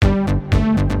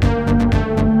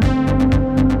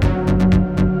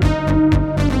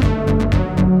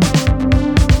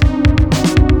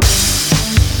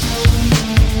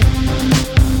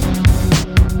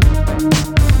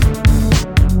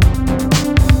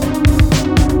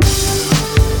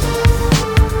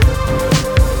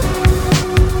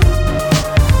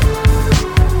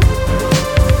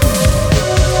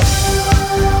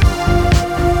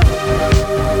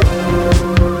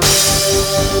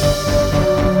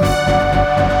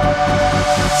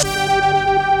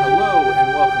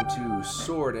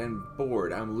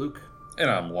I'm Luke. And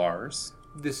I'm Lars.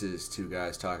 This is two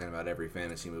guys talking about every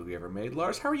fantasy movie ever made.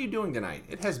 Lars, how are you doing tonight?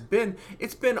 It's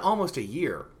been almost a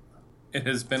year. It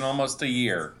has been almost a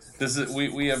year.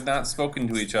 We have not spoken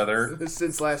to each other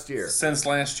since last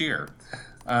year.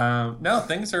 No,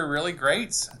 things are really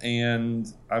great,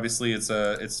 and obviously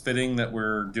it's fitting that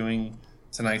we're doing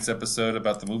tonight's episode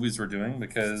about the movies we're doing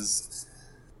because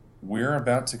we're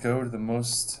about to go to the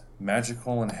most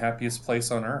magical and happiest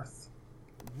place on earth.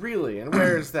 Really? And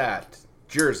where is that?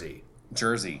 Jersey.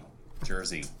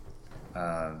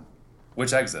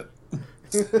 Which exit?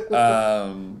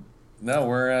 No,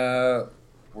 we're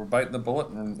biting the bullet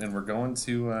and we're going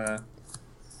to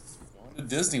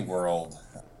Disney World.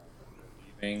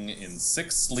 Leaving in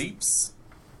 6 sleeps.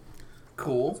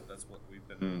 Cool. So that's what we've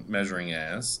been measuring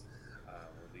as.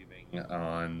 We're leaving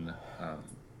on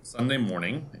Sunday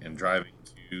morning and driving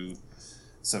to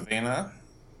Savannah,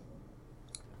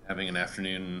 having an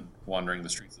afternoon wandering the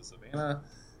streets of Savannah,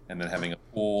 and then having a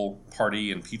pool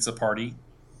party and pizza party,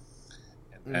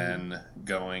 and then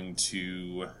going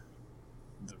to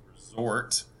the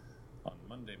resort on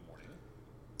Monday morning,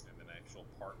 and then actual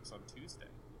parks on Tuesday.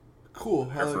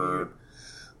 Cool.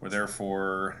 We're there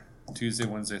for Tuesday,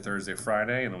 Wednesday, Thursday,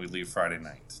 Friday, and then we leave Friday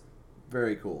night.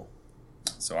 Very cool.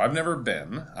 So I've never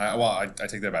been. I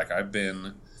take that back. I've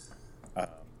been for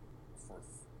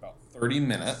about 30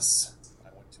 minutes. I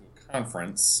went to a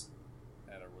conference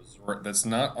at a resort that's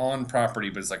not on property,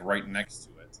 but it's like right next to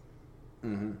it.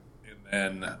 Mm-hmm.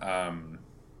 And then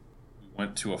we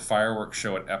went to a fireworks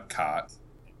show at Epcot.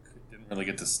 Didn't really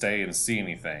get to stay and see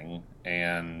anything,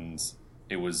 and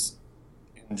it was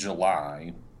in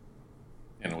July,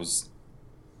 and it was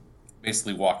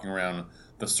basically walking around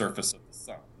the surface of the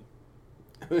sun.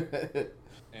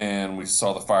 And we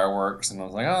saw the fireworks, and I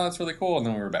was like, "Oh, that's really cool." And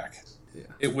then we were back. Yeah.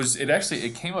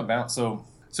 It came about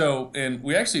and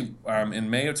we actually in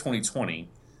May of 2020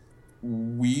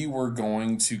 we were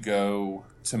going to go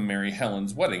to Mary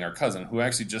Helen's wedding, our cousin, who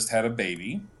actually just had a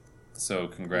baby. So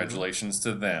congratulations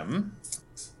to them.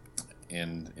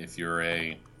 And if you're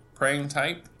a praying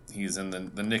type, he's in the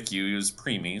NICU. He was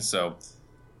preemie, so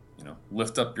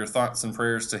lift up your thoughts and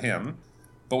prayers to him.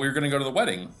 But we were going to go to the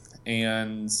wedding,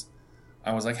 and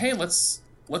I was like, "Hey, let's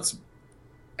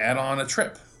add on a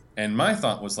trip." And my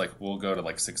thought was like, we'll go to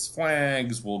like Six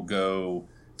Flags, we'll go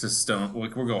to we'll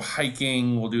go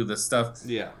hiking, we'll do this stuff.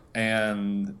 Yeah.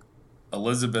 And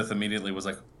Elizabeth immediately was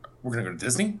like, "We're going to go to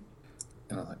Disney?"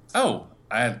 And I was like, "Oh,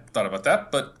 I hadn't thought about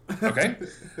that, but okay."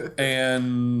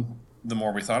 And the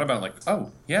more we thought about it, like,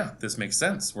 "Oh, yeah, this makes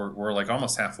sense. We're like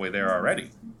almost halfway there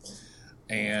already."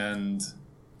 And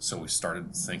so we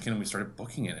started thinking, we started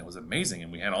booking it. It was amazing.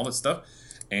 And we had all this stuff.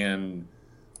 And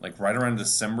like right around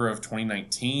December of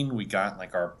 2019, we got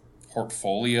like our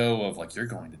portfolio of like, you're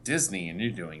going to Disney and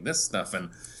you're doing this stuff.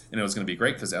 And it was going to be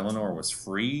great because Eleanor was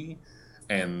free.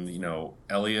 And,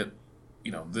 Elliot,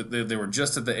 they were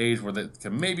just at the age where they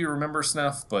could maybe remember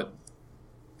stuff, but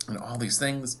all these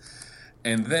things.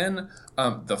 And then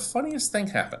the funniest thing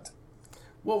happened.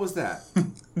 What was that?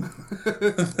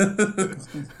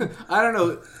 I don't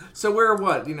know. So we're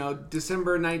what?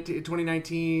 December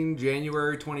 2019,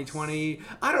 January 2020.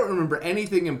 I don't remember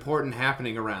anything important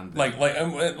happening around then.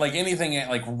 Like anything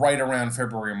like right around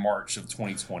February, March of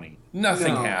 2020.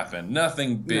 Nothing happened.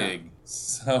 Nothing big. No.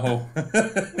 So,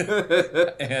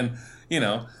 and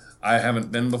I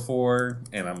haven't been before,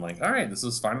 and I'm like, all right, this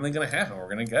is finally going to happen.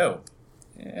 We're going to go,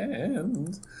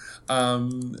 and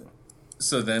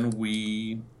so then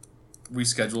we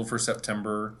scheduled for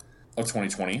September of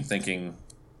 2020, thinking,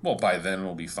 well, by then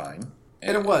we'll be fine.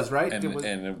 And it was, right? And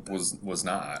it was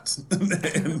not.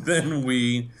 And then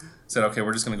we said, okay,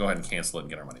 we're just going to go ahead and cancel it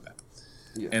and get our money back.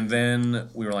 Yeah. And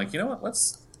then we were like, you know what?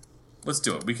 Let's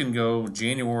do it. We can go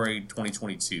January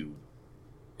 2022.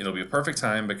 It'll be a perfect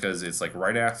time because it's like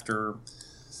right after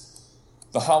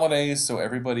the holidays, so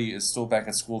everybody is still back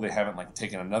at school. They haven't like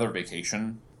taken another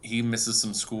vacation. He misses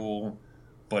some school,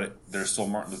 but there's still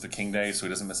Martin Luther King Day, so he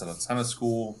doesn't miss a ton of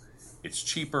school. It's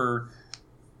cheaper.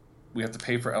 We have to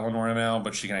pay for Eleanor now,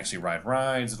 but she can actually ride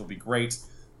rides. It'll be great.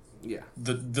 Yeah.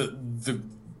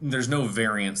 There's no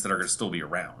variants that are going to still be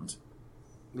around.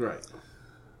 Right.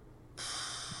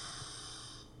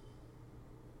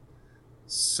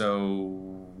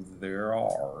 So there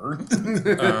are.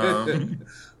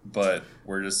 But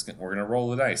we're going to roll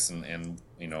the dice, and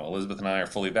Elizabeth and I are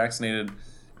fully vaccinated.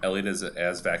 Elliot is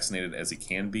as vaccinated as he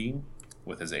can be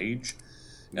with his age.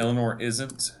 Eleanor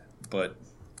isn't, but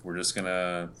we're just going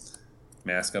to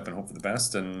mask up and hope for the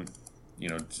best and,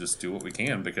 just do what we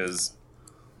can because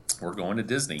we're going to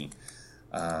Disney.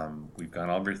 We've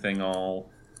got everything all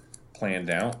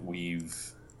planned out.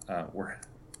 We're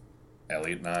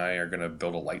Elliot and I are going to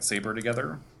build a lightsaber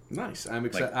together. Nice. I'm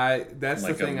excited. That's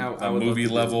like the thing I a would movie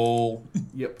love to level do.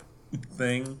 Yep.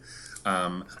 thing.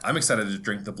 I'm excited to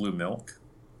drink the blue milk.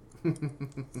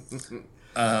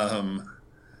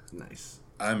 Nice.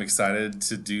 I'm excited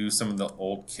to do some of the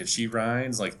old kitschy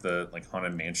rides, like the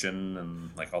Haunted Mansion and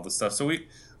like all this stuff. So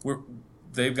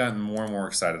they've gotten more and more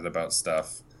excited about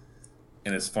stuff,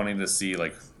 and it's funny to see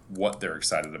like what they're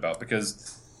excited about,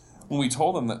 because when we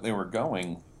told them that they were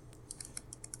going,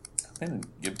 they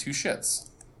didn't give two shits.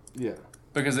 Yeah.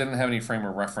 Because they didn't have any frame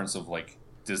of reference of like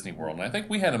Disney World, and I think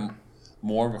we had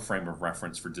more of a frame of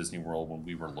reference for Disney World when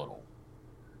we were little.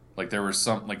 Like there was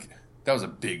that was a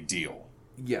big deal.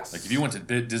 Yes. Like if you went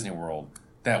to Disney World,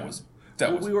 that was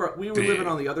we were big. living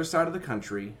on the other side of the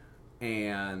country,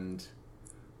 and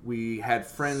we had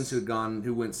friends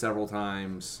who went several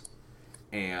times,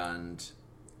 and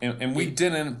we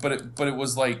didn't. But it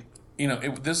was like,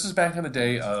 this was back in the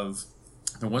day of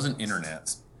there wasn't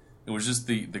internet. It was just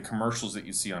the commercials that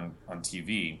you see on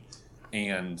TV,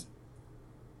 and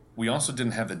we also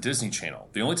didn't have the Disney Channel.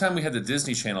 The only time we had the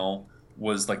Disney Channel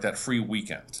was like that free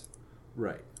weekend.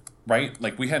 Right. Right?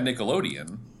 Like we had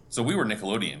Nickelodeon, so we were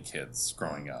Nickelodeon kids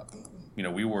growing up.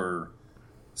 We were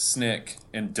Snick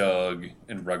and Doug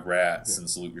and Rugrats and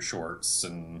Salute Your Shorts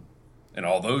and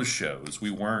all those shows.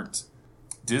 We weren't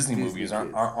Disney movies.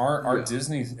 Our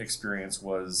Disney experience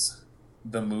was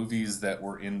the movies that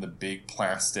were in the big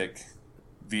plastic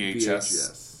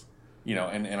VHS.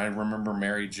 And I remember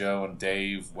Mary Jo and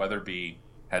Dave Weatherby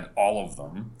had all of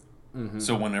them. Mm-hmm.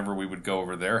 So whenever we would go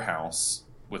over their house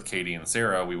with Katie and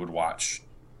Sarah, we would watch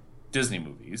Disney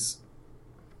movies.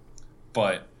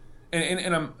 But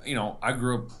and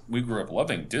we grew up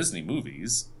loving Disney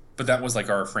movies, but that was like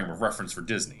our frame of reference for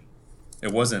Disney.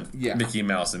 It wasn't Mickey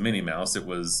Mouse and Minnie Mouse. It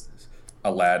was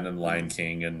Aladdin and Lion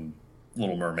King and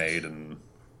Little Mermaid and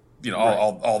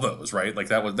all those, right? Like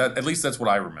that was that. At least that's what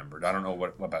I remembered. I don't know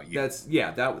what about you.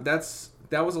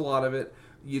 That was a lot of it.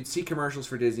 You'd see commercials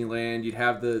for Disneyland. You'd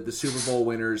have the Super Bowl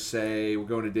winners say, "We're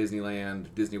going to Disneyland,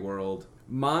 Disney World."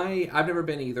 I've never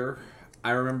been either.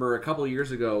 I remember a couple of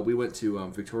years ago we went to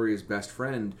Victoria's best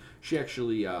friend. She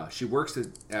actually she works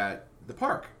at the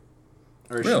park.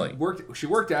 Or really? She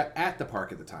worked at the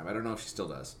park at the time. I don't know if she still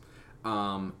does.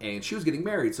 And she was getting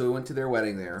married, so we went to their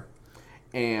wedding there.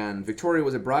 And Victoria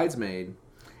was a bridesmaid,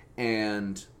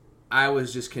 and I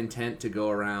was just content to go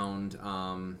around,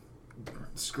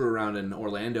 screw around in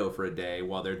Orlando for a day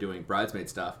while they're doing bridesmaid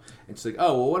stuff. And she's like,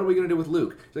 "Oh, well, what are we going to do with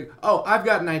Luke?" She's like, "Oh, I've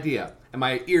got an idea." And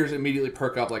my ears immediately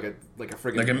perk up like a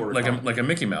friggin' like a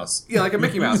Mickey Mouse. Yeah, like a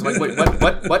Mickey Mouse. I'm like, wait,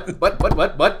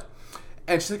 what?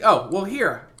 And she's like, "Oh, well,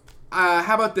 here.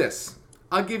 How about this?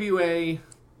 I'll give you a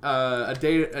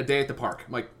day at the park."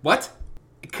 I'm like, "What?"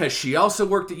 Because she also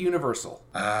worked at Universal.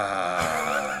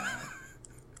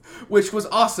 Which was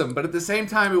awesome, but at the same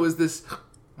time, it was this,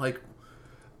 like,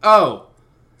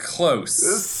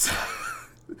 close.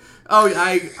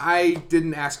 I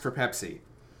didn't ask for Pepsi.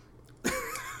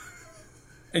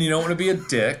 And you don't want to be a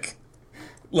dick.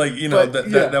 Like,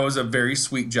 that was a very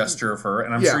sweet gesture of her,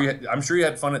 and I'm sure you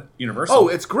had fun at Universal. Oh,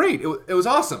 it's great. It was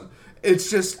awesome.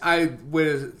 It's just I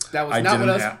didn't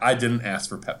ask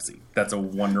for Pepsi. That's a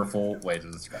wonderful way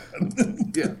to describe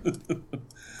it. Yeah.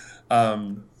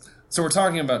 So we're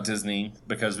talking about Disney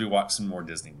because we watched some more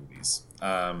Disney movies.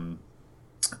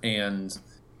 And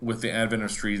with the advent of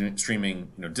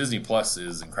streaming, Disney Plus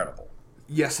is incredible.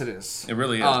 Yes, it is. It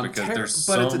really is because there's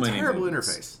so many. But it's a terrible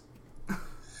movies. interface.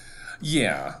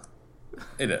 Yeah,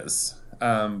 it is.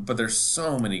 But there's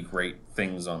so many great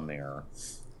things on there.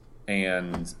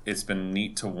 And it's been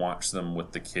neat to watch them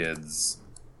with the kids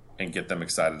and get them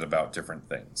excited about different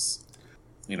things.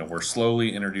 We're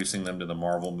slowly introducing them to the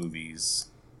Marvel movies.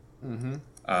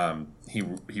 Mm-hmm.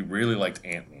 He really liked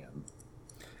Ant-Man.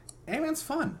 Ant-Man's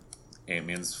fun.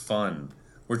 Ant-Man's fun.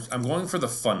 I'm going for the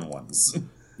fun ones.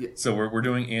 Yeah. So we're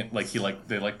doing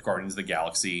they like Guardians of the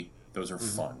Galaxy. Those are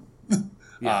fun.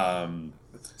 Yeah.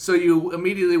 So you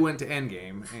immediately went to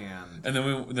Endgame and then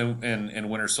and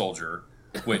Winter Soldier.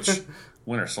 Which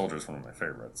Winter Soldier is one of my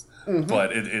favorites,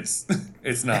 but it's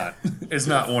not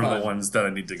one of the ones that I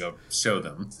need to go show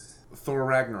them. Thor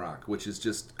Ragnarok, which is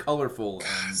just colorful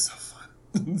and so fun,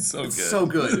 so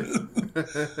good.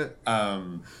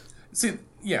 See,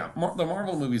 the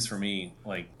Marvel movies for me,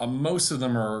 like most of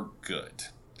them are good,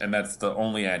 and that's the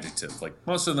only adjective. Like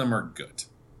most of them are good.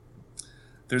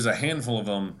 There's a handful of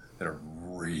them that are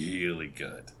really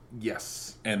good.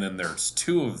 Yes, and then there's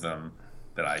two of them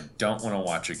that I don't want to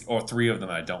watch, or three of them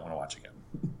I don't want to watch again.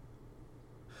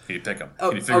 Can you pick them?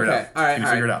 Can you figure it out? All right, Can you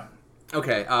figure it out?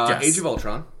 Okay, yes. Age of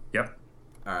Ultron. Yep.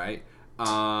 All right.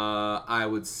 I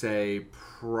would say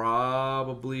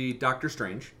probably Doctor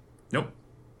Strange. Nope.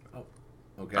 Oh,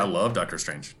 okay. I love Doctor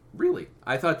Strange. Really?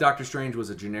 I thought Doctor Strange was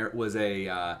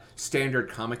a standard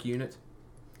comic unit.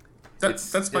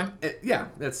 That's fine. Yeah,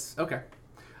 that's okay.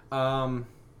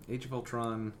 Age of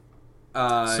Ultron,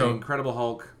 Incredible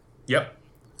Hulk. Yep.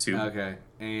 2. Okay,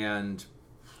 and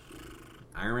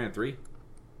Iron Man 3.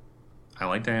 I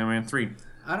liked Iron Man 3.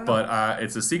 I don't know. But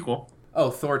it's a sequel. Oh,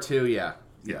 Thor 2, yeah.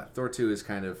 Thor 2 is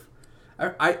kind of...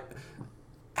 I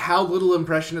how little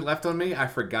impression it left on me, I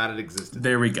forgot it existed.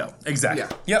 There we go. Exactly.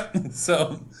 Yeah. Yep.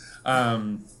 So,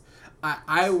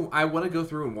 I want to go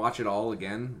through and watch it all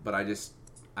again, but that is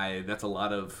a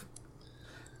lot of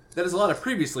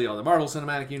previously on the Marvel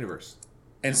Cinematic Universe.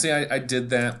 and see, I did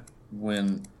that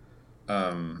when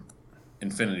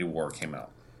Infinity War came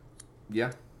out.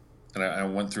 Yeah. And I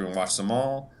went through and watched them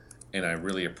all, and I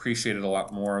really appreciated a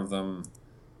lot more of them.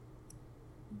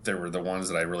 There were the ones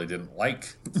that I really didn't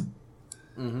like.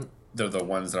 Mm-hmm. They're the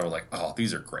ones that I was like, oh,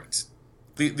 these are great.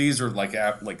 These are like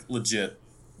legit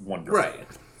wonderful. Right.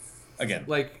 Again,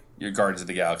 Like your Guardians of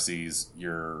the Galaxies,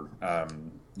 your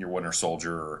Winter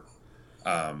Soldier.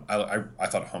 I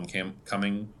thought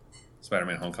Homecoming,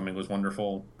 Spider-Man Homecoming was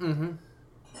wonderful. Mm-hmm.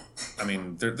 I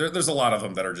mean, there's a lot of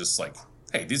them that are just like,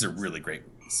 hey, these are really great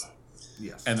movies.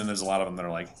 Yes. And then there's a lot of them that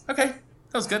are like, okay,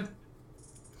 that was good.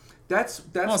 That's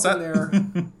Well, been that- there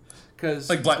because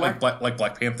Like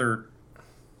Black Panther.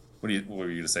 What were you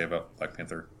going to say about Black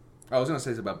Panther? I was going to say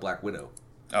it's about Black Widow.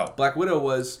 Oh, Black Widow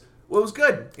was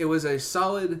good. It was a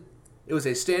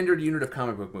standard unit of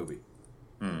comic book movie.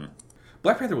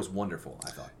 Black Panther was wonderful,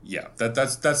 I thought. yeah,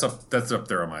 that's up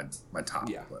there on my top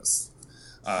list.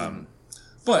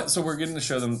 But so we're getting to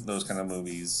show them those kind of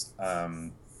movies,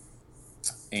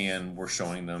 and we're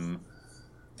showing them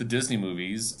the Disney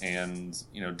movies, and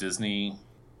Disney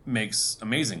makes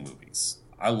amazing movies.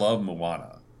 I love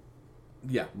Moana.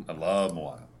 Yeah. I love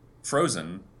Moana.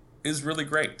 Frozen is really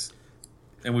great,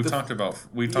 and we've talked about.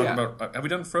 Have we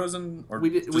done Frozen or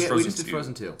We did just we Frozen just did 2?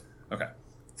 Frozen 2. Okay,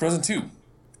 Frozen 2.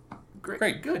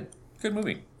 Great. Good. Good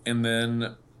movie. And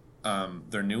then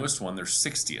their newest one, their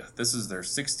 60th. This is their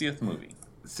 60th movie.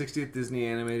 60th Disney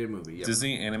animated movie. Yep.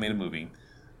 Disney animated movie.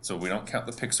 So we don't count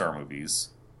the Pixar movies.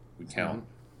 We count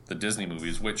the Disney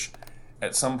movies, which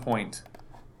at some point,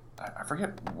 I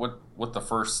forget what the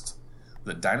first...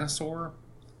 The Dinosaur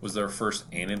was their first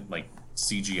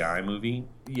CGI movie.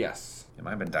 Yes. It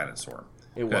might have been Dinosaur.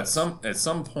 It was. At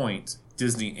some point,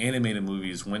 Disney animated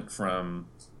movies went from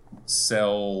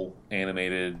cell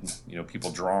animated,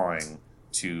 people drawing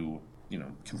to,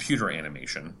 computer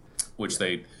animation, which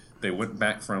they went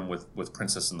back from with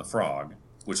Princess and the Frog,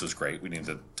 which was great. We need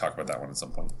to talk about that one at some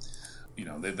point.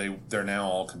 They're now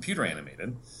all computer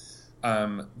animated.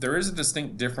 There is a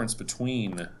distinct difference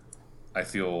between, I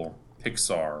feel,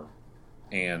 Pixar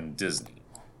and Disney.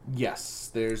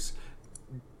 Yes.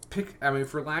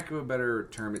 For lack of a better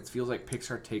term, it feels like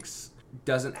Pixar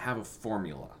doesn't have a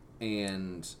formula,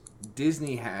 and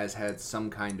Disney has had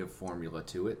some kind of formula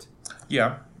to it.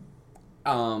 Yeah.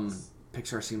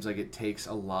 Pixar seems like it takes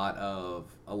a lot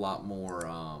more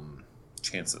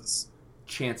Chances.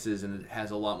 chances, and it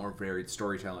has a lot more varied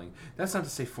storytelling. That's not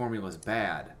to say formula is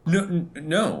bad.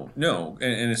 No,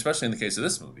 and especially in the case of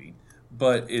this movie.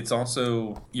 But it's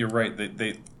also, you're right,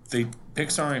 they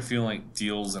Pixar, I feel like,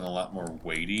 deals in a lot more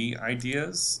weighty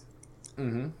ideas.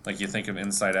 Mm-hmm. Like you think of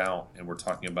Inside Out, and we're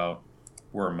talking about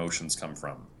where emotions come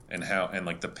from, and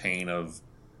the pain of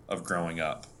growing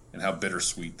up, and how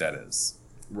bittersweet that is.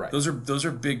 Right. Those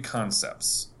are big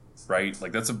concepts, right?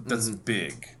 Like that's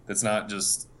big. That's not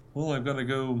just, well, I've got to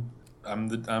go.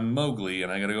 I'm Mowgli,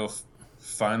 and I got to go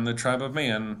find the tribe of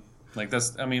man. Like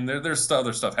that's. I mean, there's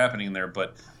other stuff happening there,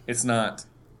 but it's not.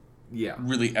 Yeah.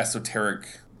 Really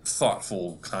esoteric,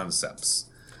 thoughtful concepts.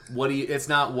 What do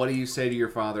you say to your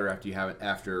father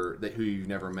after who you've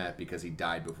never met because he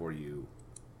died before you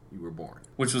were born?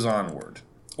 Which was Onward,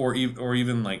 or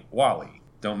even like WALL-E.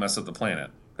 Don't mess up the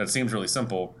planet. That seems really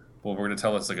simple. Well, we're going to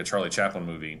tell it's like a Charlie Chaplin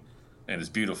movie, and it's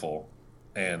beautiful,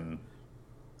 and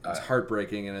it's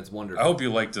heartbreaking and it's wonderful. I hope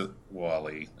you liked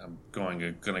WALL-E. I'm going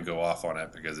to go off on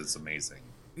it because it's amazing.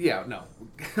 Yeah, no.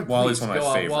 WALL-E's one of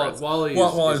my favorites. WALL-E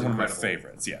is one of my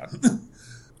favorites. Yeah,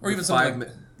 or even something.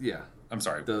 Yeah. I'm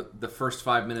sorry. The first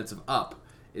 5 minutes of Up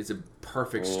is a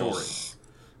perfect story.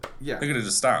 Yeah. They could have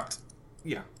just stopped.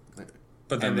 Yeah.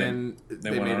 But then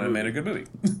they went on and made a good movie.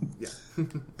 Yeah.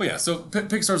 But yeah, so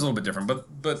Pixar's a little bit different,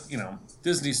 but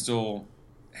Disney still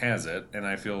has it, and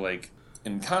I feel like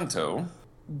Encanto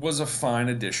was a fine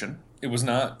addition. It was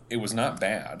not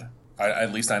bad.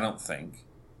 At least I don't think.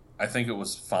 I think it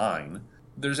was fine.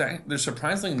 there's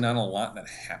surprisingly not a lot that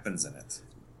happens in it.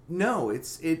 No,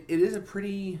 it is a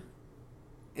pretty.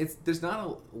 There's not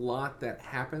a lot that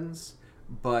happens,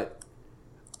 but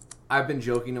I've been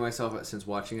joking to myself since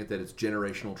watching it that it's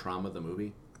generational trauma. The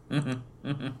movie.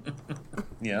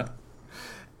 Yeah.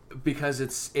 Because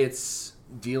it's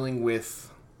dealing with.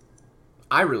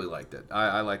 I really liked it.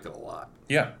 I liked it a lot.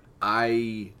 Yeah.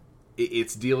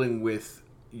 It's dealing with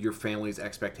your family's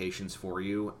expectations for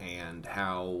you and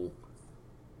how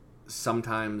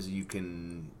sometimes you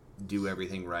can do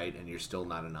everything right and you're still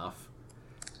not enough,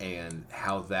 and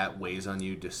how that weighs on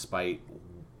you despite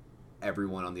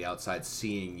everyone on the outside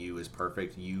seeing you as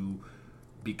perfect.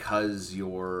 Because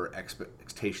your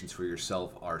expectations for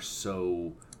yourself are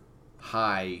so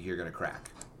high, you're going to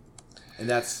crack. And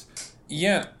that's...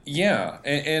 Yeah.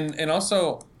 And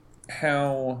also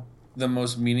how the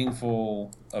most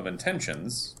meaningful of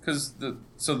intentions, because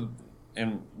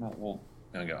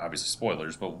obviously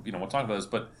spoilers, but we'll talk about this,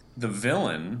 but the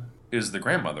villain is the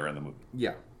grandmother in the movie.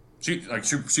 Yeah. She's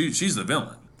the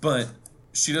villain, but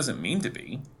she doesn't mean to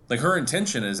be. Like, her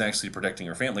intention is actually protecting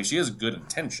her family. She has good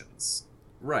intentions.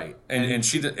 Right. And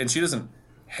she doesn't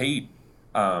hate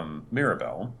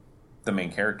Mirabelle, the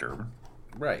main character.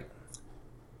 Right.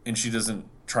 And she doesn't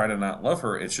try to not love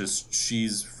her. It's just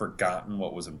she's forgotten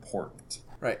what was important.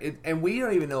 Right. And we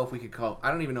don't even know if we could call...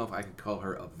 I don't even know if I could call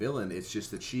her a villain. It's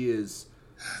just that she is...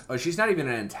 she's not even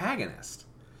an antagonist.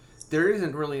 There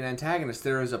isn't really an antagonist.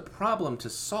 There is a problem to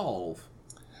solve.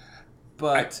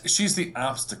 But... she's the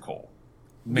obstacle.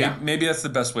 Maybe that's the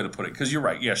best way to put it. Because you're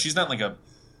right. Yeah, she's not like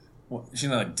she's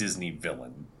not a Disney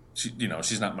villain.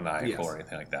 She's not maniacal or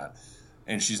anything like that.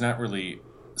 And she's not really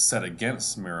set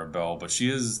against Mirabelle, but she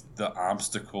is the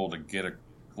obstacle to get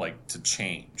to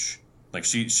change. Like,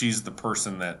 she's the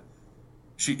person that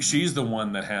she's the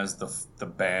one that has the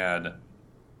bad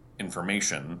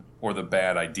information or the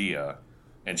bad idea,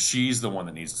 and she's the one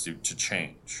that needs to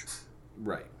change.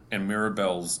 Right. And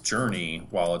Mirabelle's journey,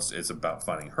 while it's about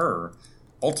finding her,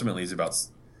 ultimately is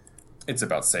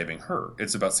about saving her.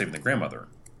 It's about saving the grandmother.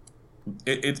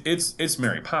 It's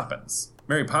Mary Poppins.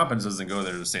 Mary Poppins doesn't go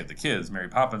there to save the kids. Mary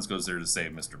Poppins goes there to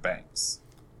save Mr. Banks.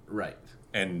 Right.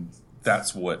 And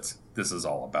that's what this is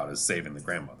all about, is saving the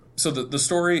grandmother. So the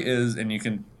story is, and you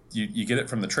get it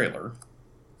from the trailer.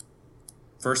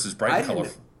 First is bright and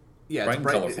colorful. Yeah, bright and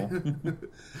colorful.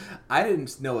 I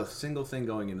didn't know a single thing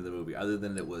going into the movie other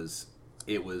than it was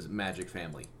Magic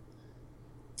Family.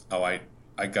 Oh, I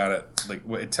got it. Like,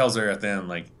 it tells her at the end,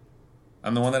 like,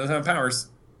 I'm the one that doesn't have powers.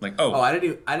 Like, I didn't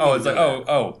even it's like,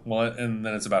 well, and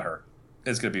then it's about her.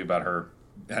 It's gonna be about her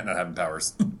not having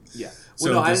powers. Yeah.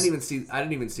 Well, I didn't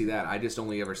even see that. I just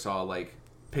only ever saw like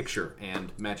picture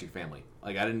and Magic Family.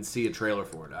 Like, I didn't see a trailer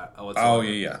for it.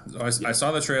 I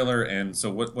saw the trailer, and so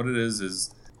what it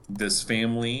is this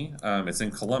family. It's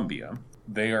in Colombia.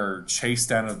 They are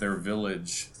chased out of their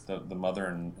village. The mother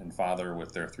and father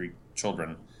with their 3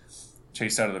 children,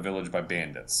 chased out of the village by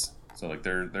bandits. So like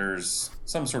there's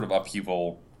some sort of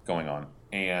upheaval going on,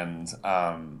 and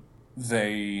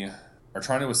they are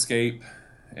trying to escape,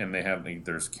 and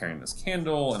they're carrying this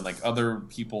candle, and like other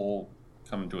people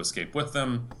come to escape with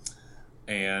them,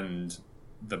 and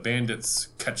the bandits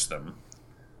catch them.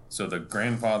 So the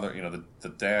grandfather, the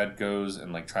dad goes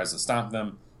and like tries to stop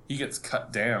them. He gets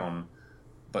cut down,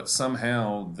 but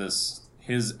somehow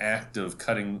his act of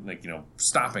cutting,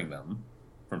 stopping them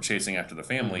from chasing after the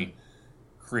family,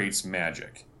 creates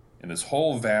magic. And this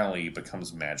whole valley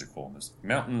becomes magical. And there's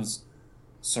mountains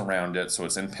surround it, so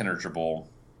it's impenetrable.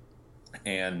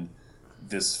 And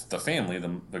the family,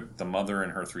 the mother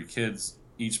and her 3 kids,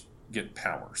 each get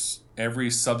powers. Every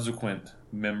subsequent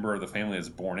member of the family that's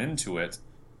born into it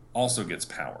also gets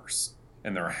powers.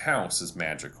 And their house is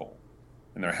magical.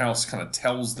 And their house kind of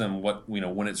tells them what,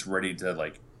 when it's ready to,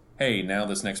 like, hey, now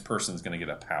this next person's going to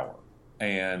get a power.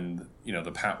 And,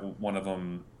 one of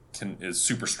them is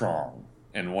super strong,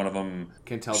 and one of them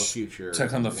can tell the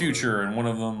future. And one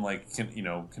of them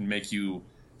can make you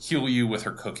heal you with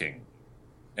her cooking,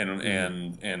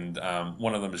 and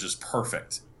one of them is just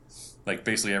perfect. Like,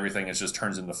 basically everything just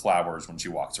turns into flowers when she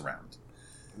walks around.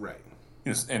 Right.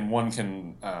 And one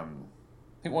can, I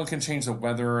think one can change the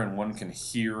weather, and one can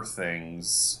hear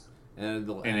things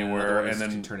anywhere, and then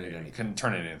can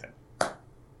turn into anything.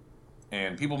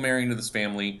 And people marry into this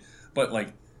family, but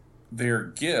like their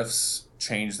gifts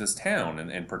change this town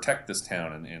and protect this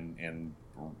town and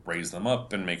raise them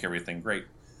up and make everything great.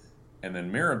 And then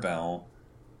Mirabelle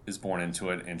is born into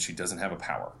it, and she doesn't have a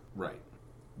power. Right.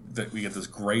 That we get this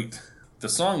great. The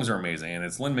songs are amazing, and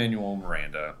it's Lin-Manuel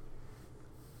Miranda,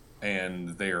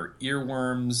 and they are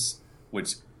earworms,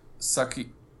 which suck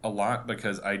a lot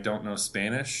because I don't know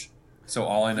Spanish. So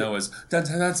all I know is dun,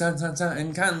 dun, dun, dun, dun, dun,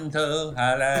 encanto,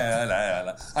 la, la, la,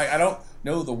 la. I don't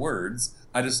know the words.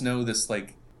 I just know this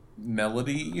like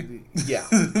melody. Yeah.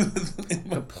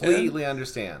 Completely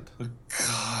understand.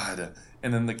 God.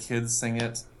 And then the kids sing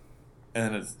it,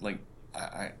 and it's like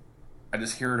I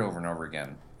just hear it over and over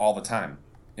again all the time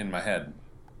in my head.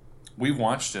 We've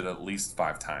watched it at least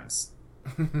 5 times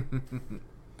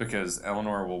because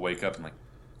Eleanor will wake up and like,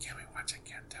 can we watch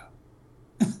Encanto?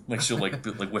 Like she'll like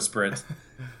whisper it.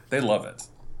 They love it.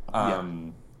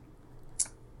 And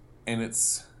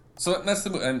it's so that's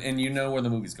the and you know where the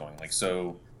movie's going. Like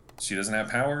so, she doesn't have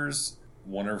powers.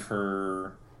 One of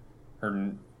her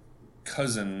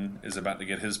cousin is about to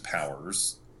get his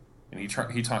powers, and he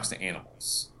talks to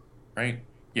animals, right?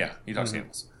 Yeah, he talks to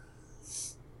animals.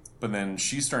 But then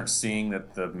she starts seeing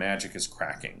that the magic is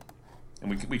cracking, and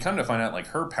we come to find out like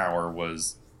her power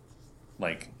was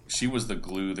like she was the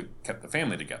glue that kept the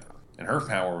family together, and her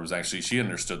power was actually she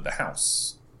understood the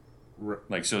house.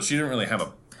 Like so, she didn't really have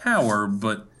a power,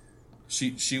 but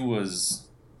she was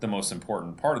the most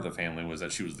important part of the family was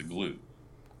that she was the glue.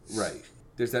 Right.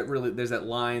 There's that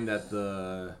line that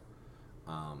the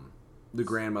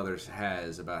grandmother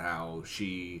has about how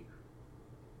she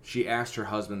asked her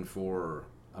husband for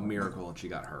a miracle and she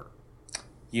got hurt.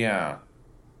 Yeah.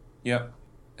 Yep.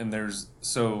 And there's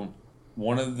so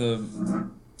one of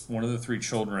the 3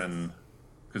 children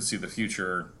could see the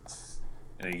future,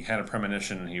 and he had a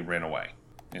premonition and he ran away.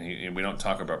 And we don't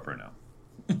talk about Bruno.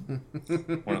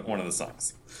 one of the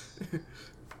songs,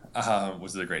 which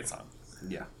is a great song.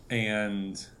 Yeah.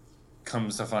 And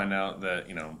comes to find out that,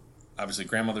 obviously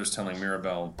grandmother's telling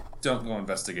Mirabel, don't go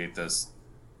investigate this.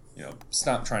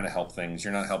 Stop trying to help things.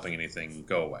 You're not helping anything.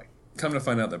 Go away. Come to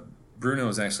find out that Bruno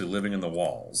is actually living in the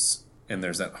walls. And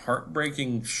there's that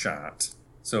heartbreaking shot.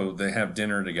 So they have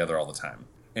dinner together all the time.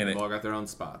 And They've all got their own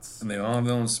spots. And they all have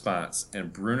their own spots.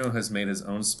 And Bruno has made his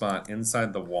own spot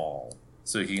inside the wall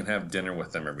so he can have dinner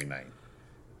with them every night.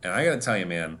 And I gotta tell you,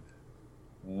 man,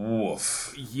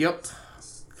 woof. Yep.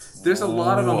 There's a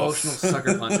lot of emotional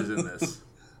sucker punches in this.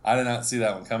 I did not see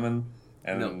that one coming,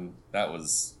 and No. that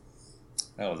was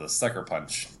a sucker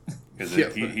punch because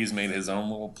he's made his own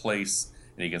little place,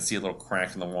 and you can see a little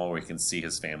crack in the wall where you can see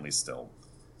his family still.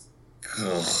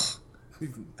 Ugh.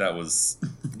 That was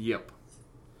Yep.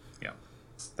 Yeah,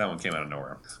 that one came out of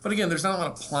nowhere. But again, there's not a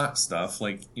lot of plot stuff.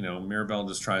 Like Mirabel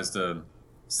just tries to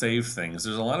save things.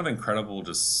 There's a lot of incredible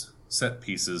just set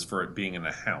pieces for it being in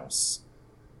a house.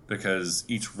 Because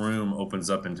each room opens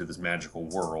up into this magical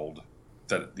world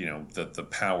that that the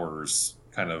powers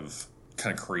kind of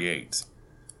create,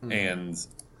 and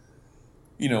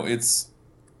it's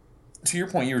to your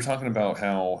point. You were talking about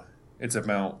how it's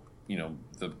about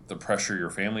the pressure your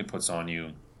family puts on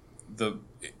you.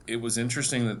 It was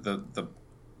interesting that the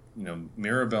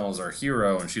Mirabel's our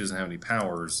hero and she doesn't have any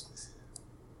powers.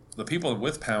 The people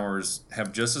with powers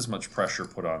have just as much pressure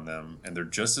put on them, and they're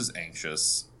just as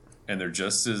anxious. And they're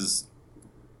just as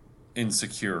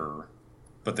insecure,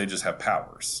 but they just have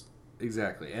powers.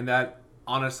 Exactly, and that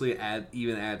honestly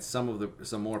adds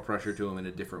some more pressure to them in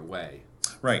a different way.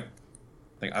 Right.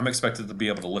 Like I'm expected to be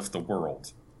able to lift the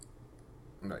world.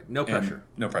 Right. No pressure.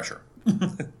 No pressure.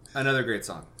 Another great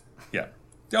song. Yeah.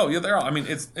 Oh yeah, they're all. I mean,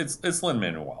 it's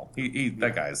Lin-Manuel. He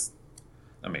that guy's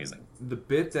amazing. The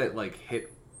bit that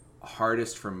hit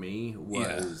hardest for me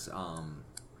was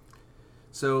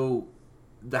so.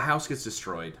 The house gets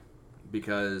destroyed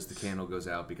because the candle goes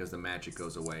out, because the magic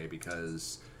goes away,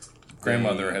 because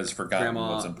grandmother has forgotten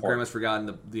what's important. Grandma's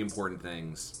forgotten the important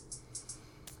things.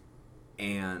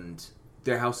 And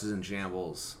their house is in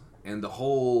shambles. And the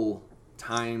whole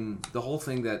thing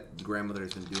that the grandmother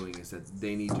has been doing is that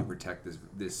they need to protect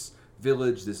this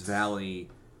village, this valley.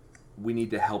 We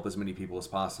need to help as many people as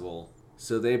possible.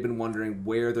 So they've been wondering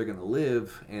where they're going to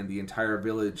live, and the entire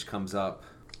village comes up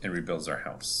and rebuilds their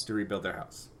house. To rebuild their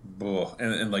house.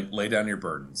 And lay down your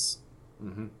burdens.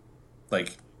 Mm-hmm.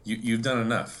 Like, you've done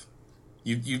enough.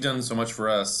 You've done so much for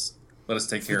us. Let us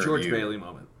take care of you. George Bailey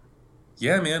moment.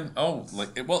 Yeah, man. Oh,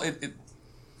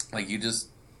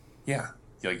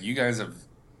 you guys have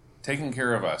taken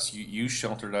care of us. You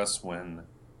sheltered us when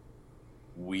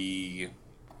we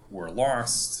were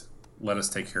lost. Let us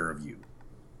take care of you.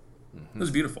 Mm-hmm. It was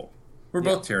beautiful. We're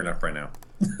both tearing up right now.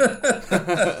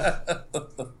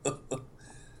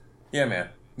 Yeah, man.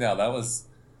 No,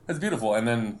 that's beautiful.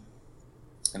 And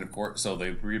of course, so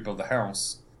they rebuild the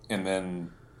house, and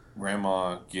then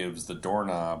Grandma gives the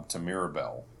doorknob to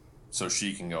Mirabel so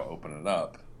she can go open it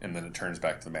up, and then it turns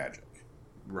back to the magic.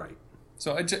 Right.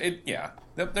 So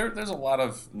there's a lot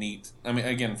of neat. I mean,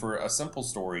 again, for a simple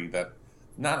story that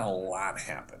not a lot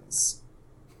happens,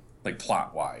 like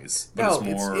plot wise. But No, it's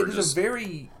more it is just a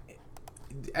very,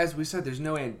 as we said, there's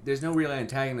no real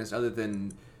antagonist other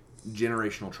than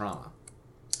generational trauma.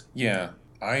 yeah.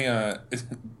 I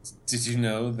did you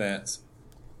know that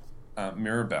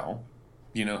Mirabelle?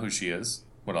 You know who she is?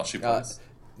 What else she plays?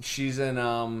 She's in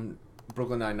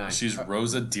Brooklyn Nine-Nine. She's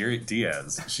Rosa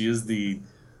Diaz. She is the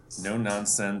no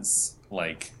nonsense,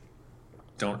 like,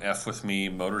 don't F with me,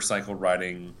 motorcycle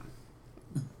riding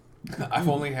I've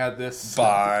only had this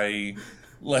by,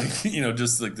 like,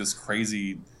 just like this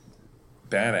crazy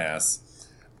badass.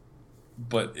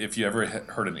 But if you ever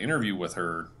heard an interview with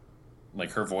her,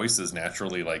 like, her voice is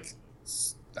naturally, like,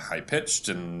 high pitched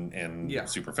and Yeah.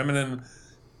 super feminine.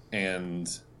 And,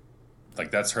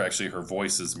 like, that's her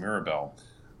voice is Mirabelle.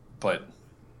 But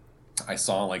I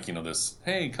saw, like, this,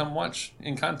 hey, come watch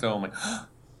Encanto. I'm like,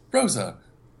 Rosa.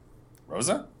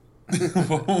 Rosa?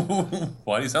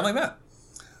 Why do you sound like that?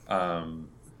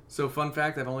 So, fun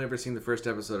fact, I've only ever seen the first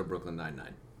episode of Brooklyn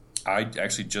Nine-Nine. I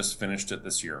actually just finished it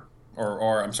this year.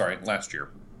 Or I'm sorry, last year.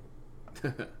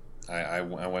 I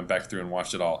went back through and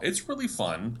watched it all. It's really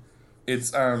fun.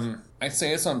 It's, I'd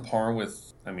say it's on par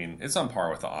with, it's on par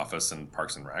with The Office and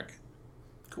Parks and Rec.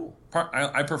 Cool.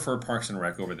 I prefer Parks and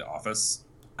Rec over The Office.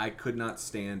 I could not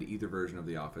stand either version of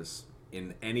The Office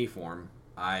in any form.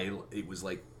 It was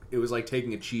like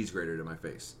taking a cheese grater to my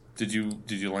face. Did you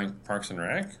like Parks and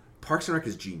Rec? Parks and Rec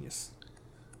is genius.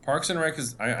 Parks and Rec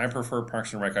is I prefer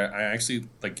Parks and Rec. I actually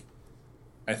like.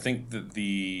 I think that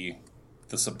the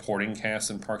supporting cast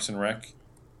in Parks and Rec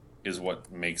is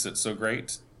what makes it so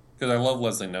great. Because I love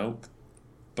Leslie Knope,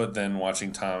 but then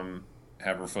watching Tom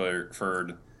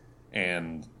Haverford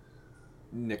and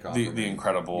Nick Offerman. the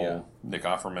incredible Nick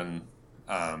Offerman,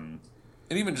 and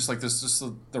even just like this, just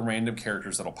the random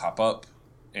characters that'll pop up,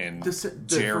 and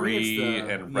Jerry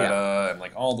and Retta and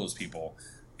like all those people.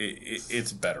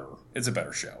 It's better. It's a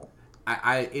better show.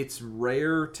 It's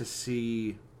rare to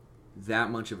see that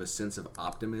much of a sense of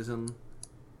optimism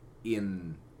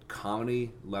in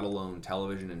comedy, let alone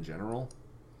television in general.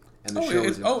 And the show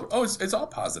it's all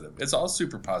positive. It's all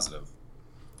super positive.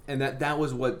 And that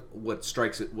was what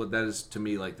strikes it. What that is to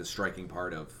me like the striking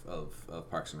part of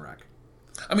Parks and Rec.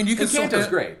 I mean, you can still Encanto's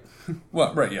great.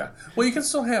 Well, right, yeah. Well, you can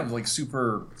still have like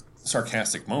super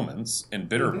sarcastic moments and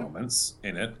bitter moments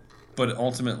in it, but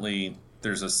ultimately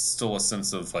there's still a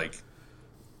sense of like,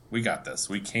 we got this.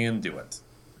 We can do it.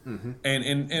 Mm-hmm.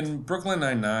 And Brooklyn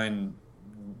Nine-Nine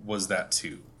was that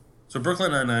too. So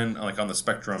Brooklyn Nine-Nine, like on the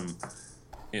spectrum,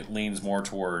 it leans more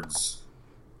towards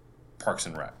Parks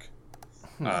and Rec.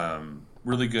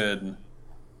 Really good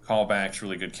callbacks,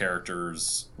 really good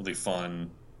characters, really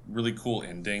fun, really cool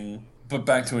ending. But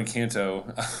back to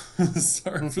Encanto.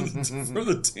 Sorry for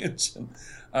the tangent.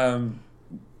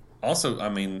 Also,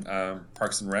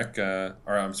 Parks and Rec,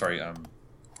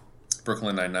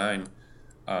 Brooklyn Nine-Nine,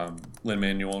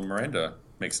 Lin-Manuel Miranda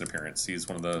makes an appearance. He's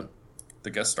one of the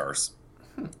guest stars.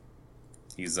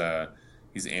 He's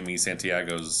Amy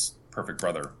Santiago's perfect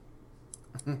brother.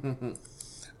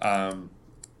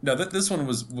 No, this one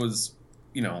was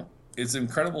it's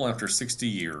incredible after 60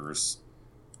 years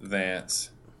that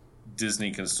Disney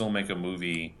can still make a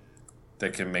movie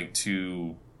that can make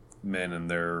two men in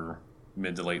their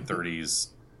mid to late 30s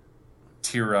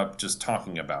tear up just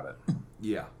talking about it.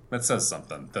 Yeah. That says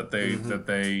something that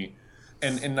they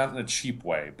and not in a cheap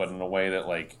way, but in a way that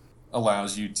like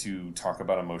allows you to talk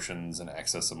about emotions and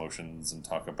access emotions and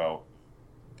talk about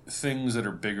things that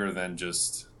are bigger than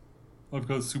just I've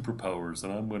got superpowers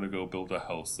and I'm going to go build a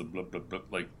house and blah blah blah.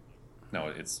 Like, no,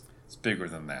 it's bigger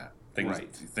than that.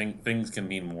 Things can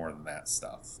mean more than that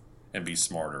stuff and be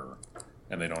smarter,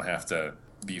 and they don't have to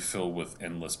be filled with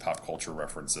endless pop culture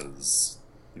references.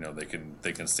 They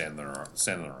can stand on their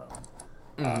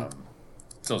own.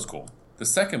 So it's cool. The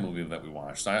second movie that we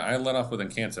watched, I led off with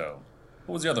Encanto.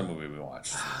 What was the other movie we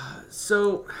watched?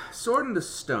 So, Sword in the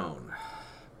Stone.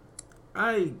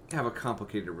 I have a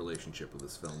complicated relationship with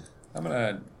this film.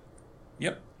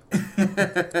 Yep.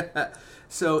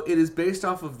 So, it is based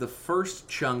off of the first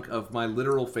chunk of my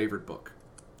literal favorite book,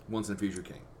 Once and Future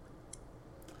King.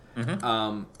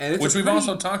 Mm-hmm. And which we've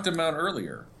also talked about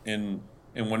earlier in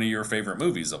one of your favorite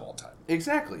movies of all time.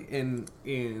 Exactly, in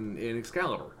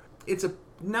Excalibur. It's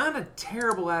not a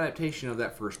terrible adaptation of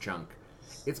that first chunk.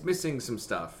 It's missing some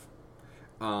stuff.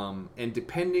 And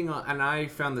depending on... And I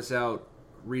found this out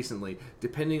recently.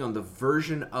 Depending on the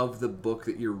version of the book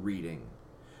that you're reading,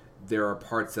 there are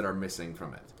parts that are missing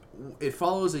from it. It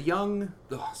follows a young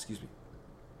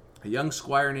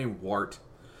squire named Wart,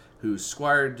 who's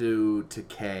squire to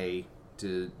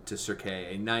Sir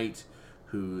Kay, a knight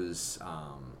who's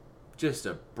just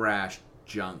a brash,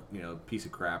 junk, piece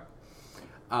of crap.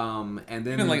 And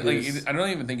then even I don't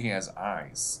even think he has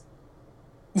eyes.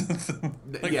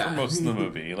 For most of the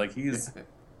movie,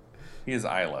 he is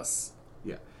eyeless.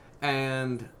 Yeah,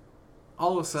 and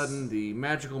all of a sudden, the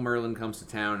magical Merlin comes to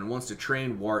town and wants to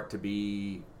train Wart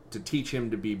to teach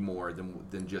him to be more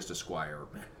than just a squire,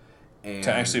 and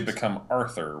to actually become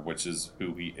Arthur, which is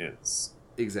who he is.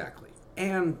 Exactly.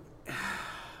 And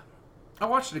I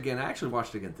watched it again. I actually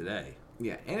watched it again today.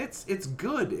 Yeah, and it's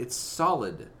good. It's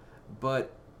solid,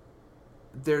 but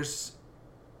there's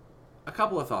a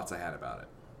couple of thoughts I had about it.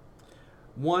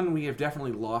 One, we have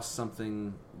definitely lost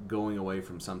something going away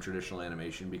from some traditional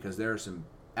animation because there are some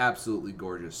absolutely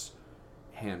gorgeous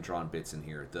hand-drawn bits in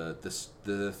here.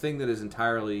 The thing that is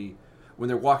entirely when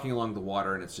they're walking along the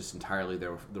water and it's just entirely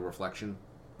the reflection.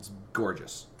 It's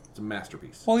gorgeous. It's a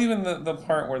masterpiece. Well, even the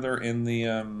part where they're in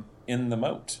the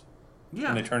moat,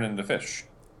 and they turn into fish,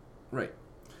 right?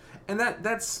 And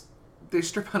that's they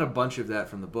strip out a bunch of that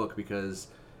from the book because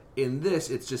in this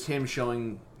it's just him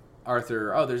showing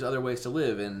Arthur, there's other ways to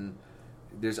live and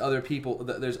there's other people,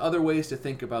 there's other ways to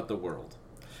think about the world.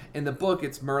 In the book,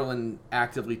 it's Merlin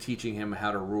actively teaching him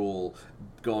how to rule,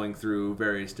 going through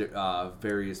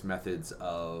various methods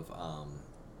of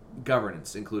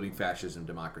governance, including fascism,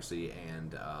 democracy,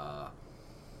 and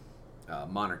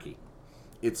monarchy.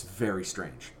 It's very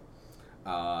strange.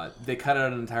 They cut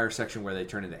out an entire section where they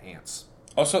turn into ants.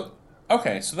 Also,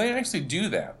 okay, so they actually do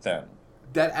that then.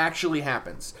 That actually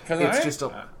happens. Because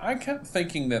I kept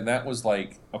thinking that was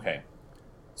okay,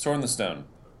 sword in the stone.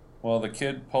 Well, the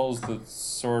kid pulls the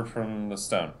sword from the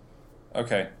stone.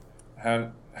 Okay,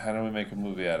 how do we make a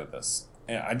movie out of this?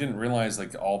 And I didn't realize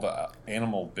all the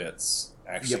animal bits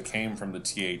actually came from the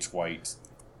T.H. White.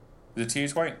 Is it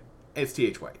T.H. White? It's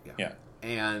T.H. White, yeah. Yeah.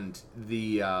 And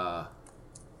the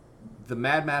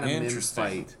Mad Madam Mim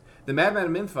fight. The Mad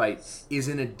Madam Mim fight is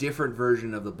in a different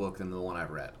version of the book than the one I've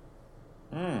read.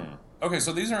 Okay,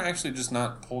 so these are actually just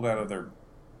not pulled out of the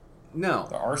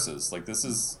arses. This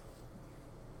is...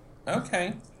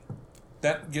 Okay.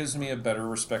 That gives me a better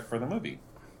respect for the movie.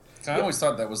 I always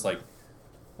thought that was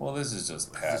well, this is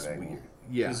just padding.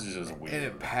 Yeah. This is just weird. And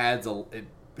it pads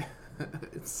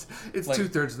it's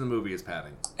 2/3 of the movie is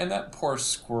padding. And that poor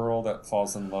squirrel that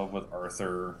falls in love with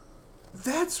Arthur.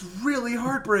 That's really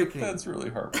heartbreaking. That's really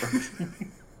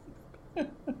heartbreaking.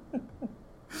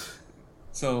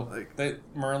 So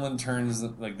Merlin turns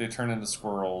they turn into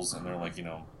squirrels and they're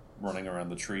running around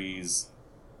the trees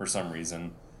for some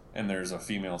reason, and there's a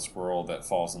female squirrel that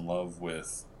falls in love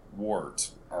with Wart,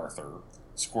 Arthur,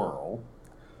 squirrel,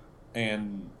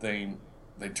 and they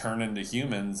turn into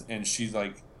humans, and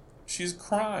she's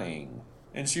crying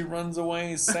and she runs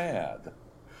away sad.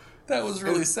 That was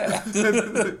really sad.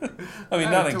 I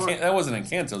mean, that wasn't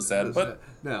Encanto sad, but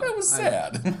no, that was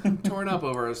sad. Torn up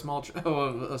over a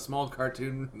small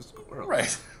cartoon squirrel.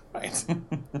 Right.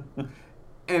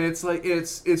 And it's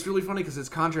it's really funny because it's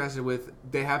contrasted with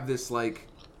they have this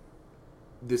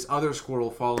this other squirrel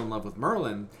fall in love with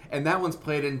Merlin, and that one's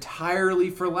played entirely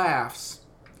for laughs.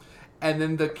 And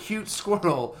then the cute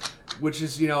squirrel, which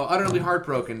is utterly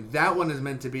heartbroken, that one is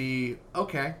meant to be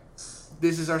okay.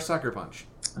 This is our sucker punch.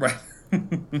 Right.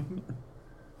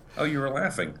 Oh, you were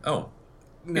laughing. Oh,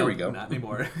 no, here we go. Not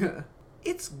anymore.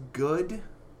 It's good.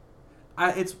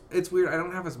 It's weird. I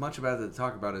don't have as much about it to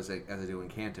talk about as I do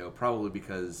Encanto, probably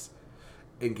because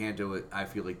Encanto I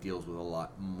feel deals with a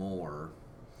lot more.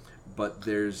 But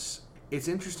it's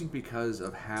interesting because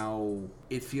of how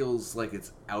it feels like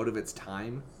it's out of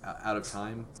time,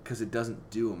 because it doesn't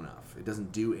do enough. It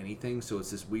doesn't do anything, so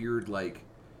it's this weird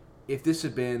if this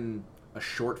had been a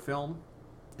short film,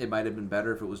 it might have been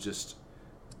better if it was just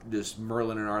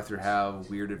Merlin and Arthur have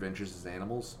weird adventures as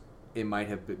animals. It might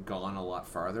have gone a lot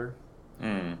farther.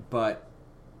 But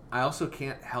I also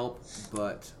can't help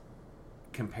but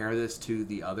compare this to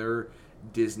the other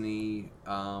Disney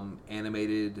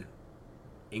animated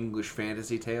English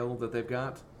fantasy tale that they've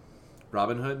got,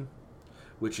 Robin Hood,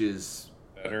 which is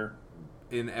better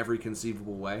in every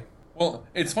conceivable way. Well,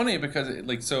 it's funny because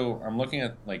so I'm looking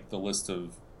at the list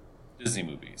of Disney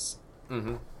movies.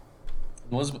 Mm-hmm.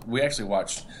 We actually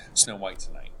watched Snow White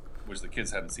tonight, which the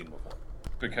kids hadn't seen before,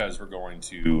 because we're going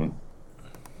to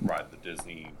ride the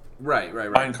Disney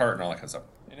Ryan Cart and all that kind of stuff.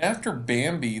 And after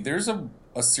Bambi, there's a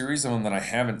series of them that I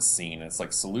haven't seen. It's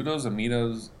Saludos,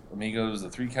 Amigos, The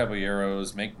Three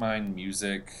Caballeros, Make Mine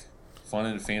Music, Fun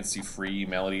and Fancy Free,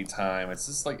 Melody Time. It's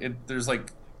just there's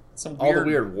some all the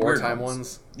weird wartime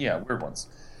ones. Yeah, weird ones.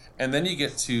 And then you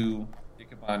get to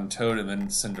Ichabod and Toad, and then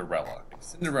Cinderella,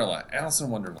 Alice in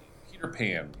Wonderland, Peter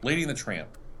Pan, Lady and the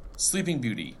Tramp, Sleeping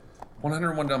Beauty,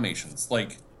 101 Dalmatians.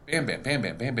 bam, bam, bam,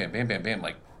 bam, bam, bam, bam, bam, bam.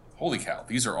 Like, holy cow,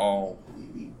 these are all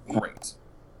great.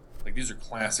 Like, these are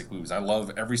classic movies. I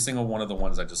love every single one of the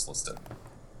ones I just listed.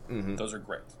 Mm-hmm. Those are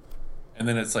great. And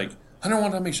then it's like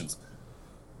 101 Dalmatians,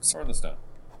 Sword in the Stone.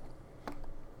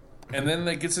 And then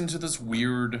it gets into this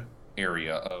weird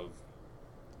area of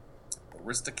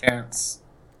Aristocats,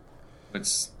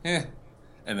 which, and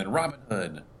then Robin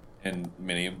Hood, and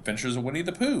Many Adventures of Winnie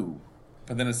the Pooh.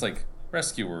 But then it's like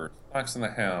Rescuers, Fox and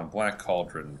the Hound, Black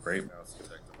Cauldron, Great Mouse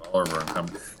Detective, Oliver and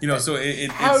Company. You know, so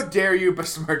how dare you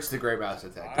besmirch the Great Mouse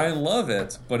Detective? I love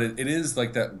it, but it is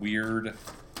like that weird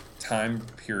time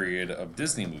period of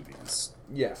Disney movies.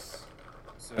 Yes.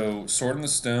 So Sword in the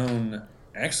Stone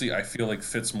actually I feel like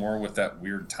fits more with that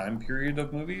weird time period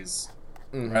of movies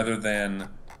rather than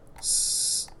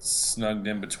snugged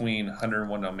in between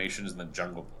 101 Dalmatians and the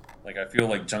Jungle Book. Like I feel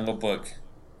like Jungle Book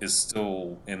is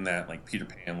still in that like Peter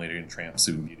Pan, Lady and Tramp,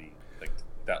 Sleeping Beauty, like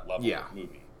that level of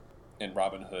movie. And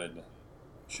Robin Hood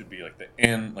should be like the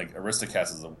end, like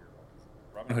Aristocats is a weird one.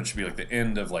 Robin Hood should be like the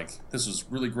end of like this was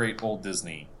really great old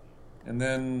Disney. And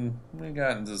then we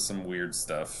got into some weird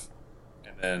stuff.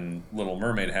 And then Little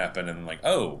Mermaid happened, and like,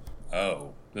 oh,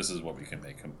 this is what we can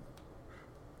make him.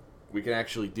 We can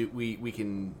actually do.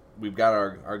 We've got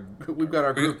our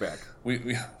group back.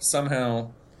 We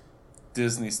somehow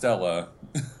Disney Stella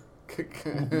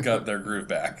got their groove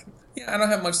back. Yeah, I don't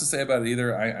have much to say about it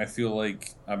either. I feel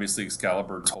like obviously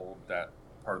Excalibur told that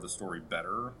part of the story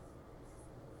better.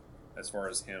 As far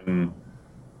as him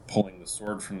pulling the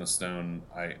sword from the stone,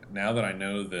 now that I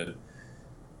know that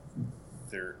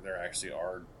there actually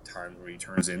are times where he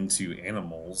turns into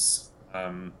animals. I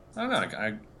don't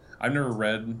know. I've never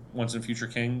read Once and Future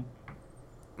King.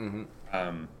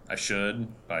 Mm-hmm. I should,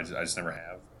 but I just never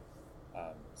have.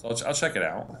 So I'll check it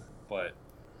out. But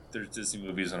there's Disney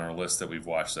movies on our list that we've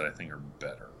watched that I think are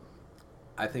better.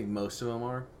 I think most of them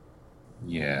are.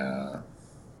 Yeah.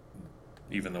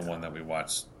 Even the one that we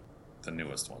watched, the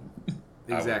newest one.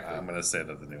 Exactly. I'm going to say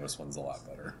that the newest one's a lot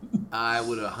better. I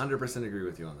would 100% agree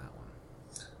with you on that one.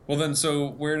 Well, then, so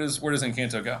where does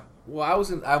Encanto go? Well, I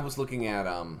was looking at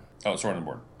Sword and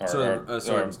Board. Sword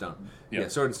and Stone. Yeah,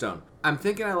 Sword and Stone. I'm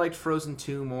thinking I liked Frozen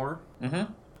 2 more.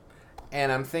 Mm-hmm.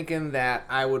 And I'm thinking that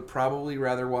I would probably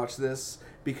rather watch this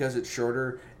because it's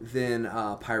shorter than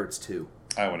Pirates 2.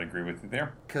 I would agree with you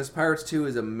there. Because Pirates 2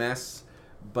 is a mess,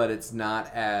 but it's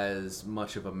not as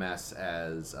much of a mess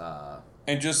as...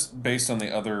 And just based on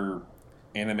the other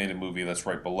animated movie that's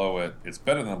right below it, it's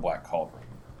better than Black Cauldron.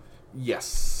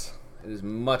 Yes. It is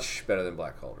much better than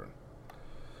Black Cauldron.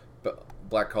 But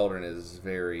Black Cauldron is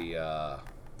very... But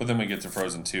then we get to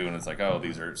Frozen 2, and it's like, oh,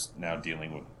 these are now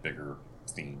dealing with bigger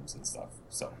themes and stuff.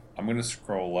 So I'm going to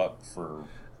scroll up for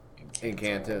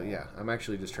Encanto. Yeah, I'm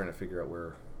actually just trying to figure out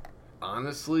where...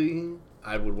 Honestly,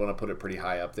 I would want to put it pretty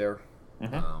high up there.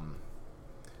 Mm-hmm.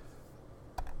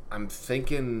 I'm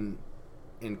thinking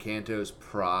Encanto's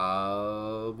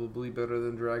probably better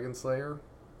than Dragon Slayer,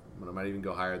 but I might even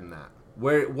go higher than that.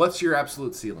 What's your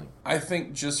absolute ceiling? I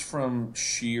think just from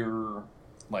sheer,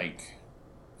 like,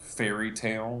 fairy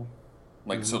tale,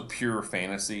 like, so pure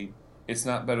fantasy, it's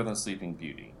not better than Sleeping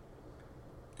Beauty.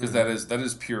 Because that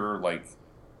is pure, like,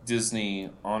 Disney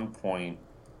on point,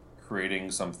 creating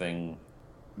something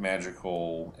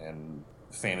magical and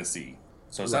fantasy.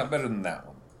 So it's not better than that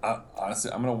one.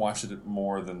 Honestly, I'm going to watch it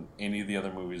more than any of the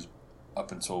other movies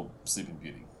up until Sleeping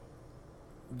Beauty.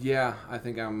 Yeah, I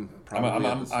think I'm probably...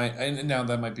 and now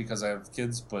that might be because I have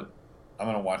kids, but I'm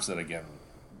going to watch that again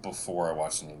before I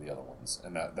watch any of the other ones.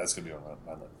 And that's going to be on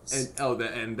my list.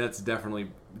 And that's definitely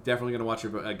going to watch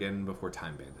it again before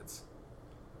Time Bandits.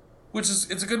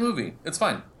 It's a good movie. It's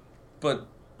fine. But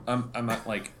I'm not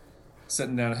like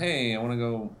sitting down, hey, I want to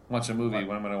go watch a movie.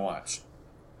 What am I going to watch?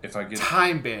 If I get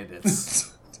Time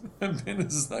Bandits. Time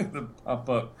Bandits is not going to pop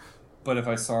up. But if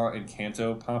I saw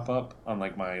Encanto pop up on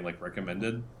like my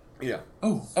recommended, yeah.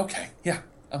 Oh, okay, yeah,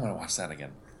 I'm going to watch that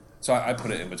again. So I put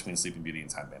it in between Sleeping Beauty and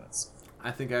Time Bandits. I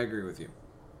think I agree with you.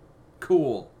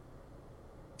 Cool.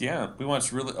 Yeah, we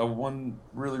watched one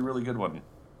really, really good one.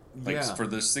 Like for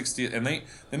the 60th, and they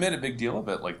made a big deal of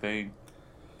it. Like they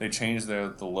changed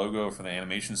the logo for the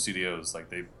animation studios.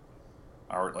 Like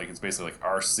it's basically like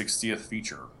our 60th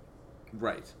feature.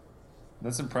 Right.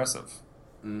 That's impressive.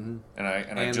 Mm-hmm.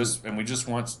 And we just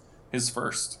watched his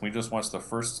first. We just watched the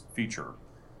first feature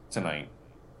tonight,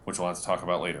 which we'll have to talk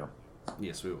about later.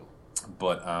 Yes, we will.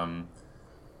 But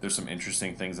there's some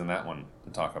interesting things in that one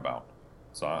to talk about.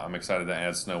 So I'm excited to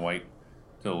add Snow White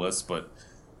to the list. But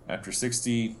after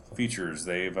 60 features,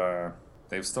 they've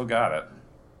still got it.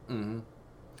 Mm-hmm.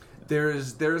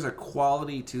 There's a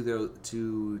quality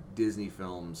to Disney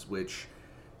films which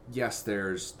yes, they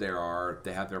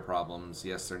have their problems.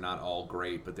 Yes, they're not all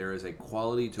great, but there is a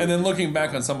quality to it. And then looking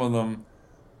back on some of them,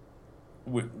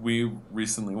 we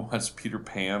recently watched Peter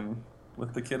Pan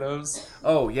with the kiddos.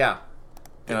 Oh, yeah.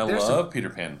 And I love Peter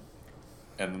Pan.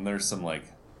 And then there's some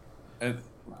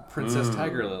Princess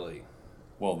Tiger Lily.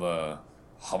 Well, the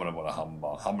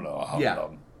Yeah.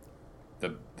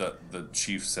 The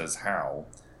chief says how.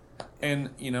 And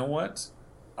you know what?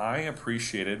 I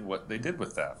appreciated what they did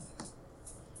with that.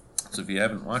 So if you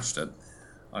haven't watched it,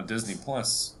 on Disney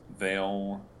Plus, they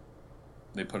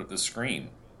put up this screen,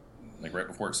 like right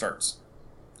before it starts.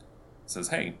 It says,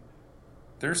 hey,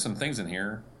 there's some things in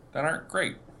here that aren't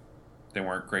great. They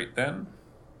weren't great then.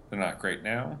 They're not great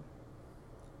now.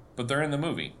 But they're in the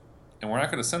movie. And we're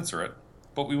not going to censor it.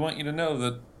 But we want you to know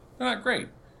that they're not great.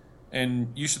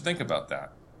 And you should think about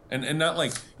that. And not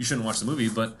like you shouldn't watch the movie,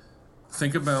 but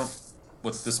think about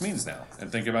what this means now.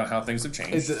 And think about how things have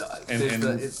changed.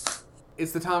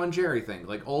 It's the Tom and Jerry thing.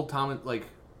 Like old Tom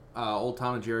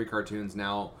and Jerry cartoons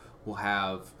now will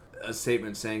have a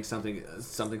statement saying something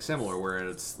similar, where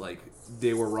it's like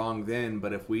they were wrong then,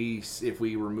 but if we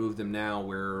remove them now,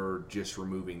 we're just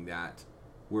removing that.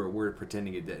 We're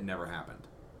pretending it never happened.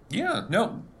 Yeah,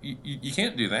 no, you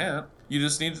can't do that. You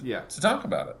just need to talk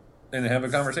about it and have a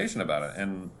conversation about it,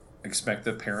 and expect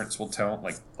that parents will tell,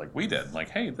 like we did, like,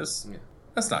 hey, that's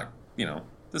not,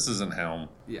 this isn't how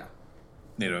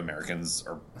Native Americans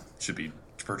should be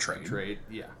portrayed.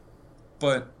 Yeah.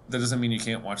 But that doesn't mean you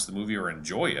can't watch the movie or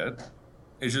enjoy it.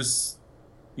 It's just,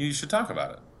 you should talk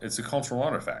about it. It's a cultural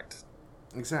artifact.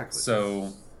 Exactly.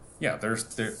 So, yeah,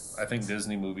 I think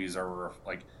Disney movies are,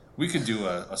 like, we could do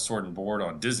a sword and board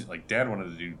on Disney. Like, Dad wanted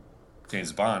to do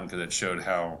James Bond because it showed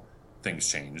how things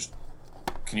changed.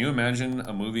 Can you imagine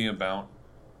a movie about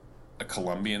a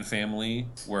Colombian family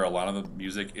where a lot of the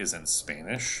music is in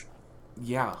Spanish?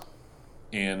 Yeah.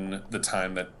 In the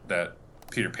time that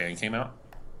Peter Pan came out?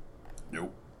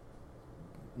 Nope.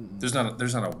 There's not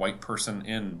a white person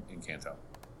in Encanto.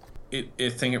 I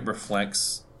think it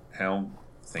reflects how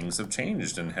things have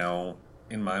changed, and how,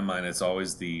 in my mind, it's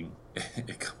always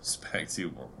it comes back to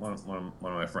one of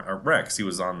my friends, Rex. He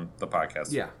was on the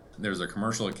podcast. Yeah. There was a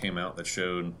commercial that came out that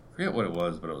showed, I forget what it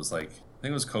was, but it was like, I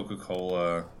think it was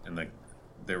Coca-Cola, and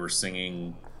they were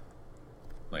singing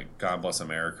like "God Bless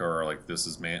America" or like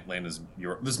 "This land is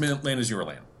your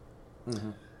land,"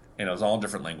 mm-hmm. And it was all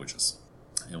different languages.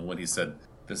 And what he said,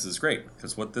 this is great,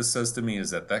 because what this says to me is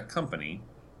that company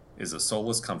is a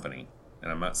soulless company,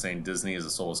 and I'm not saying Disney is a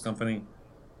soulless company,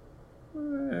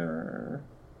 but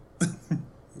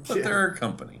they're a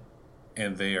company,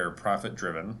 and they are profit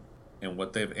driven. And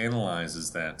what they've analyzed is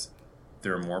that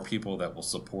there are more people that will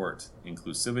support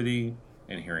inclusivity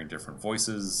and hearing different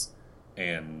voices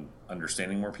and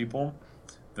understanding more people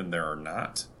than there are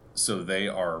not. So they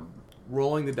are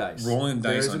rolling the dice.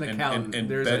 There's an accountant.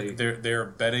 They're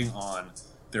betting on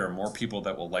there are more people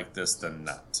that will like this than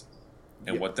not.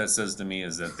 And what that says to me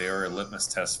is that they are a litmus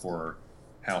test for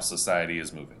how society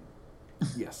is moving.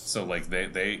 Yes. So like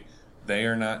they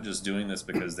are not just doing this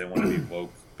because they want to be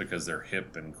woke, because they're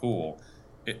hip and cool.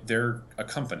 They're a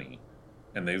company,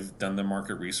 and they've done the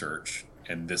market research,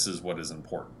 and this is what is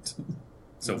important.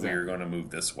 So exactly. We're going to move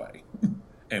this way,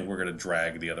 and we're going to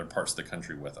drag the other parts of the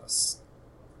country with us.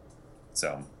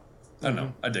 So, I don't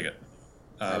know. I dig it.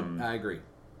 I agree.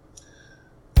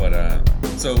 But,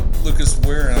 so, Lucas,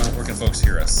 where can folks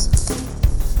hear us?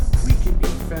 We can be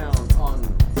found on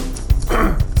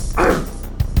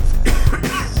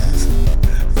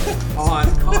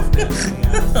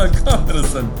Cough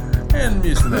Medicine and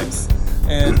Mucinex,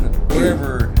 and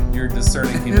wherever your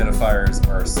discerning humidifiers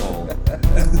are sold.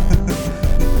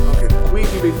 Okay. We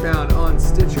can be found on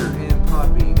Stitcher and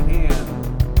Podbean and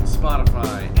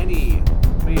Spotify, any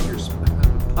major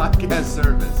podcast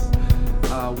service.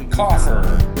 Coffer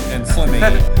and Fleming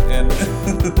and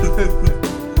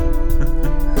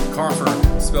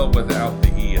Coffer spelled without the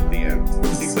E at the end.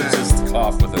 Exactly. It's just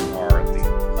cough with an R at the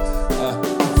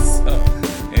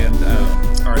end.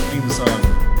 Our theme song,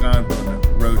 Godwin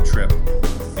Road Trip,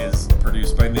 is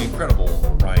produced by the incredible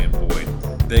Ryan Boyd.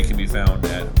 They can be found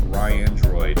at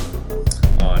Ryandroid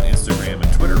on Instagram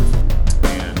and Twitter.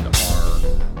 And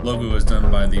our logo is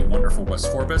done by the wonderful Wes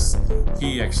Forbes.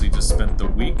 He actually just spent the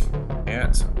week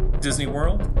at Disney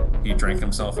World. He drank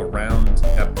himself around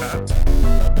Epcot.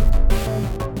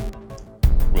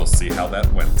 We'll see how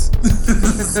that went.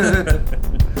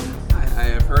 I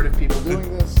have heard of people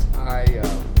doing this.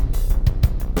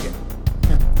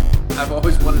 I've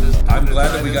always wanted to. I'm glad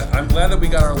that we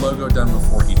got our logo done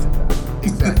before he did that.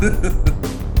 Exactly.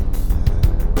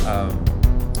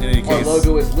 In any case, our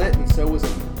logo is lit, and so was he.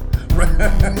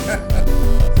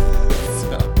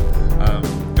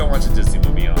 watch a Disney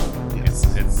movie, y'all.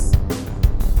 Yes. It's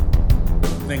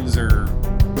things are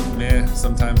meh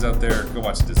sometimes out there. Go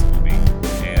watch a Disney movie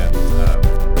and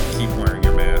keep wearing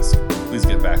your mask. Please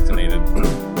get vaccinated.